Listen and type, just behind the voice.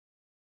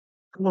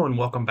Hello and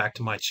welcome back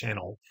to my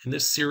channel. In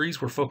this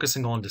series, we're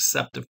focusing on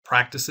deceptive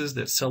practices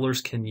that sellers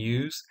can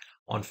use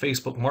on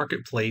Facebook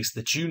Marketplace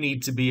that you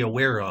need to be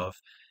aware of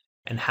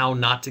and how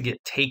not to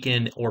get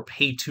taken or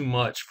pay too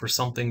much for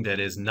something that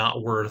is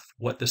not worth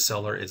what the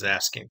seller is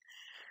asking.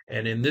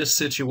 And in this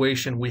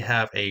situation, we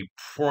have a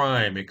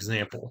prime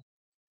example.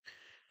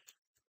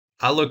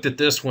 I looked at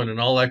this one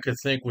and all I could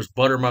think was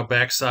butter my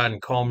backside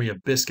and call me a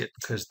biscuit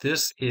because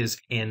this is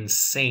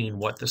insane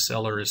what the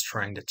seller is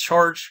trying to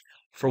charge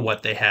for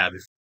what they have.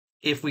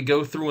 If we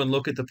go through and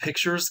look at the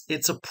pictures,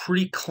 it's a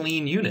pretty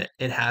clean unit.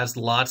 It has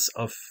lots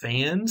of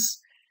fans.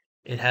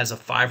 It has a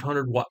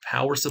 500-watt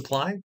power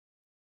supply,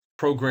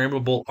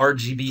 programmable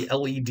RGB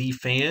LED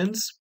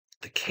fans.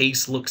 The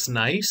case looks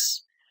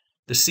nice.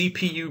 The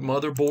CPU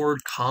motherboard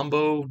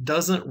combo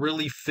doesn't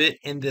really fit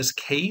in this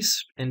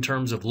case in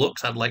terms of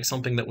looks. I'd like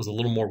something that was a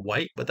little more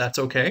white, but that's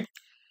okay.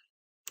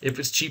 If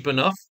it's cheap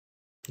enough,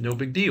 no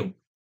big deal.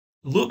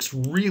 Looks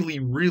really,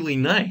 really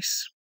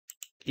nice.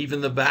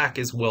 Even the back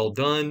is well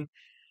done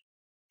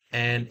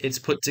and it's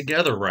put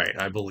together right,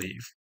 I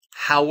believe.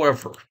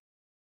 However,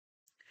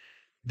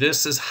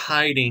 this is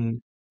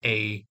hiding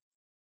a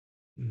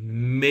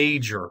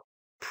major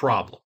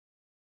problem.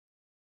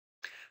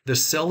 The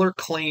seller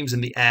claims in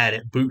the ad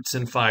it boots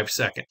in 5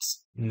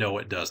 seconds. No,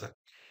 it doesn't.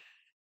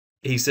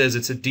 He says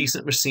it's a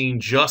decent machine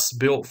just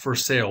built for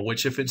sale,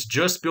 which if it's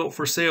just built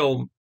for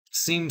sale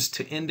seems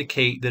to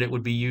indicate that it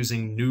would be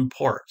using new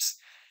parts.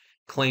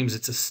 Claims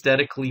it's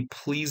aesthetically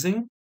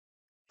pleasing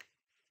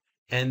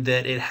and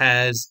that it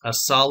has a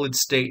solid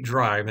state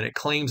drive, and it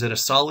claims that a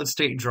solid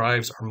state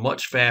drives are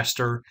much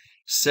faster,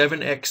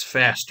 7x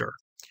faster,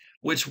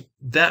 which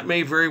that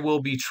may very well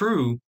be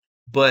true,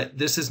 but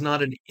this is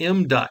not an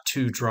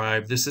M.2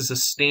 drive. This is a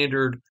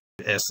standard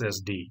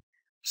SSD.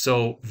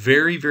 So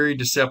very, very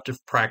deceptive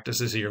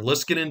practices here.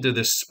 Let's get into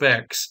the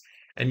specs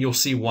and you'll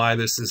see why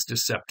this is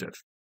deceptive.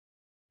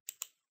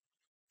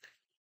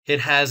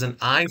 It has an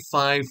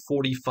i5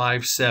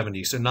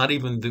 4570, so not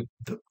even the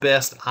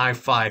best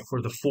i5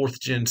 for the 4th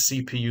gen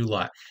CPU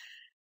lot.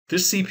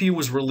 This CPU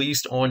was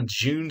released on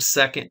June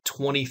 2nd,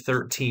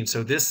 2013,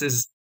 so this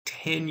is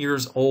 10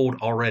 years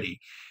old already.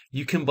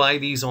 You can buy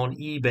these on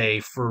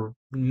eBay for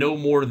no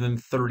more than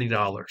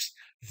 $30.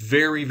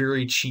 Very,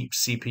 very cheap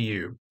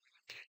CPU.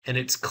 And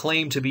it's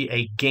claimed to be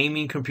a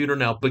gaming computer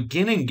now,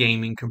 beginning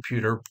gaming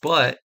computer,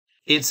 but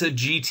it's a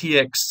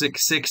GTX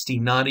 660,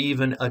 not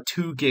even a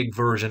 2 gig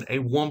version, a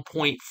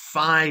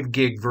 1.5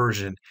 gig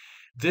version.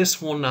 This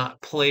will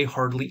not play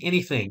hardly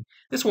anything.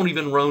 This won't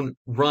even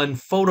run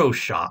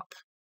Photoshop.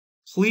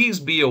 Please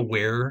be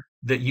aware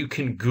that you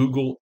can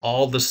Google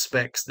all the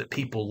specs that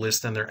people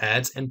list in their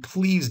ads, and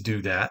please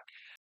do that.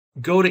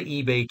 Go to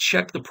eBay,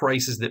 check the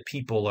prices that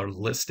people are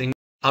listing.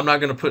 I'm not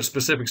going to put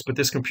specifics, but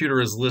this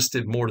computer is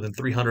listed more than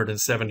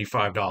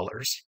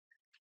 $375.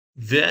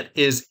 That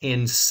is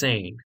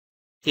insane.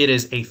 It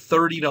is a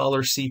 $30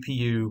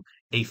 CPU,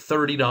 a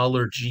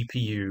 $30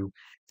 GPU,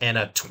 and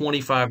a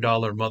 $25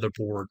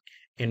 motherboard,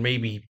 and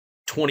maybe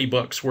 20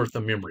 bucks worth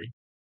of memory.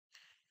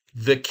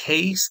 The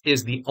case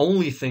is the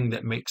only thing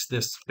that makes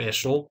this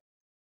special,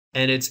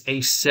 and it's a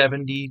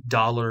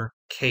 $70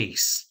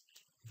 case.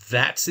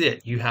 That's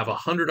it. You have a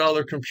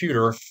 $100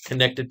 computer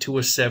connected to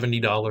a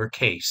 $70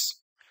 case.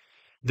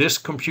 This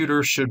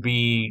computer should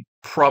be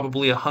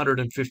probably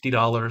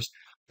 $150,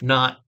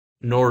 not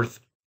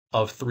north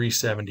of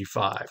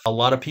 $375. A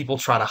lot of people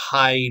try to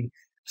hide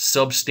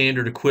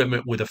substandard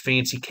equipment with a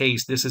fancy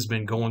case. This has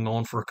been going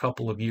on for a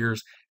couple of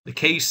years. The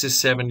case is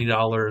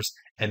 $70,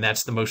 and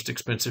that's the most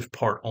expensive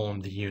part on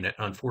the unit,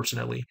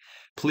 unfortunately.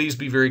 Please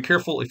be very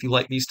careful if you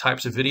like these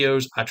types of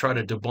videos. I try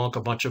to debunk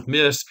a bunch of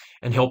myths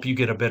and help you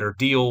get a better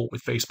deal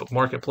with Facebook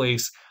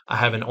Marketplace. I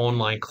have an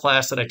online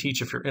class that I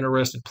teach. If you're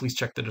interested, please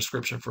check the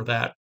description for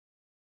that.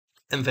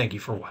 And thank you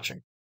for watching.